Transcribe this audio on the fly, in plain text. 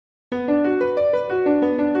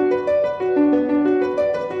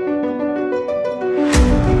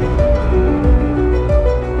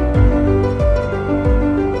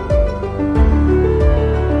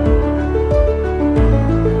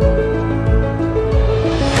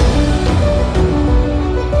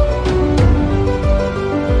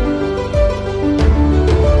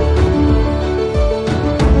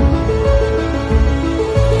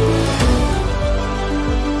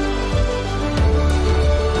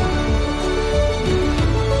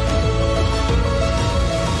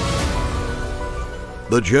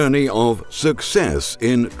The journey of success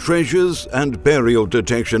in treasures and burial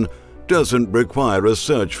detection doesn't require a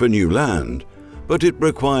search for new land, but it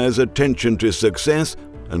requires attention to success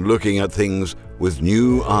and looking at things with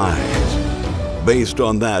new eyes. Based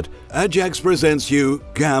on that, Ajax presents you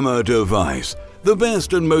Gamma device, the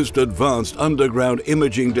best and most advanced underground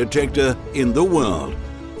imaging detector in the world,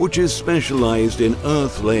 which is specialized in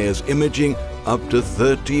Earth layers imaging up to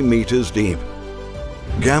 30 meters deep.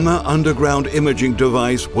 Gamma underground imaging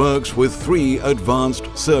device works with 3 advanced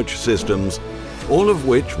search systems, all of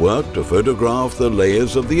which work to photograph the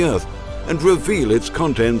layers of the Earth and reveal its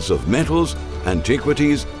contents of metals,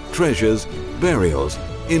 antiquities, treasures, burials,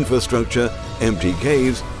 infrastructure, empty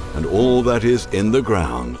caves, and all that is in the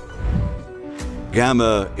ground.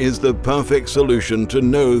 Gamma is the perfect solution to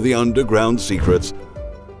know the underground secrets.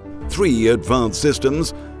 3 advanced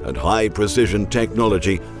systems and high-precision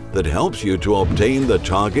technology that helps you to obtain the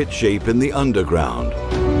target shape in the underground.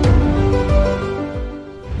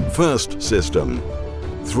 First system,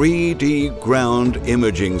 3D ground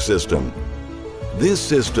imaging system. This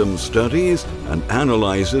system studies and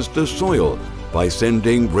analyzes the soil by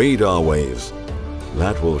sending radar waves.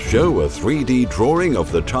 That will show a 3D drawing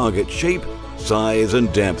of the target shape, size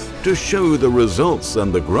and depth. To show the results,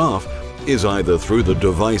 and the graph is either through the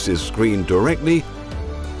device's screen directly,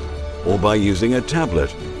 or by using a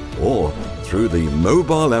tablet, or through the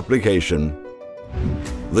mobile application.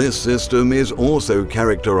 This system is also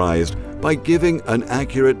characterized by giving an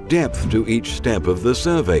accurate depth to each step of the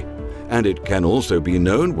survey, and it can also be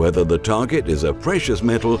known whether the target is a precious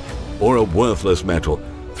metal or a worthless metal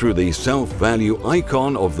through the self-value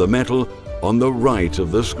icon of the metal on the right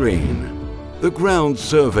of the screen. The ground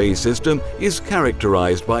survey system is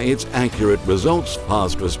characterized by its accurate results,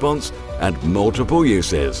 fast response, and multiple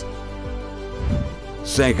uses.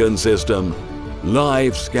 Second system,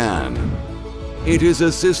 live scan. It is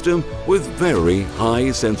a system with very high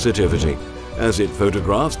sensitivity, as it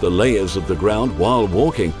photographs the layers of the ground while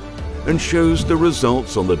walking and shows the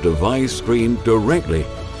results on the device screen directly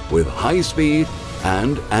with high speed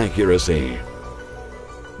and accuracy.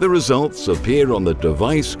 The results appear on the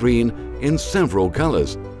device screen in several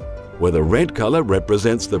colors, where the red color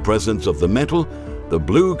represents the presence of the metal, the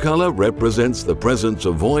blue color represents the presence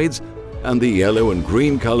of voids, and the yellow and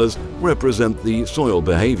green colors represent the soil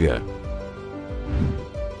behavior.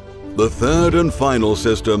 The third and final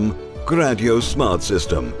system, Gradio Smart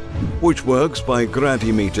System, which works by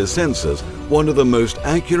gravimeter sensors, one of the most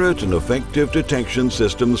accurate and effective detection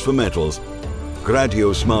systems for metals.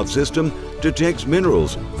 Gradio Smart System detects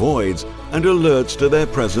minerals, voids, and alerts to their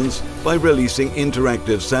presence by releasing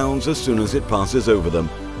interactive sounds as soon as it passes over them.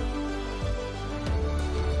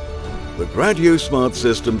 The Gradio Smart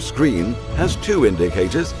System screen has 2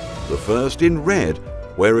 indicators, the first in red,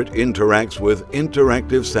 where it interacts with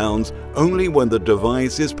interactive sounds only when the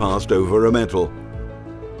device is passed over a metal,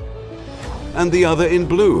 and the other in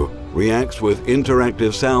blue, reacts with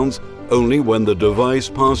interactive sounds only when the device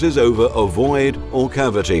passes over a void or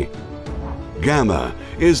cavity. Gamma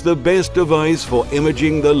is the best device for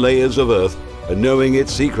imaging the layers of Earth and knowing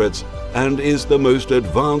its secrets, and is the most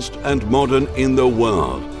advanced and modern in the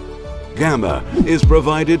world. Gamma is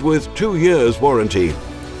provided with 2 years warranty.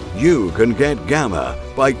 You can get Gamma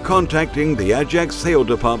by contacting the Ajax sale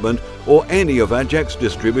department or any of Ajax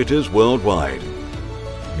distributors worldwide.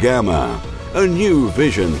 Gamma, a new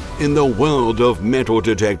vision in the world of metal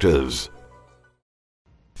detectors.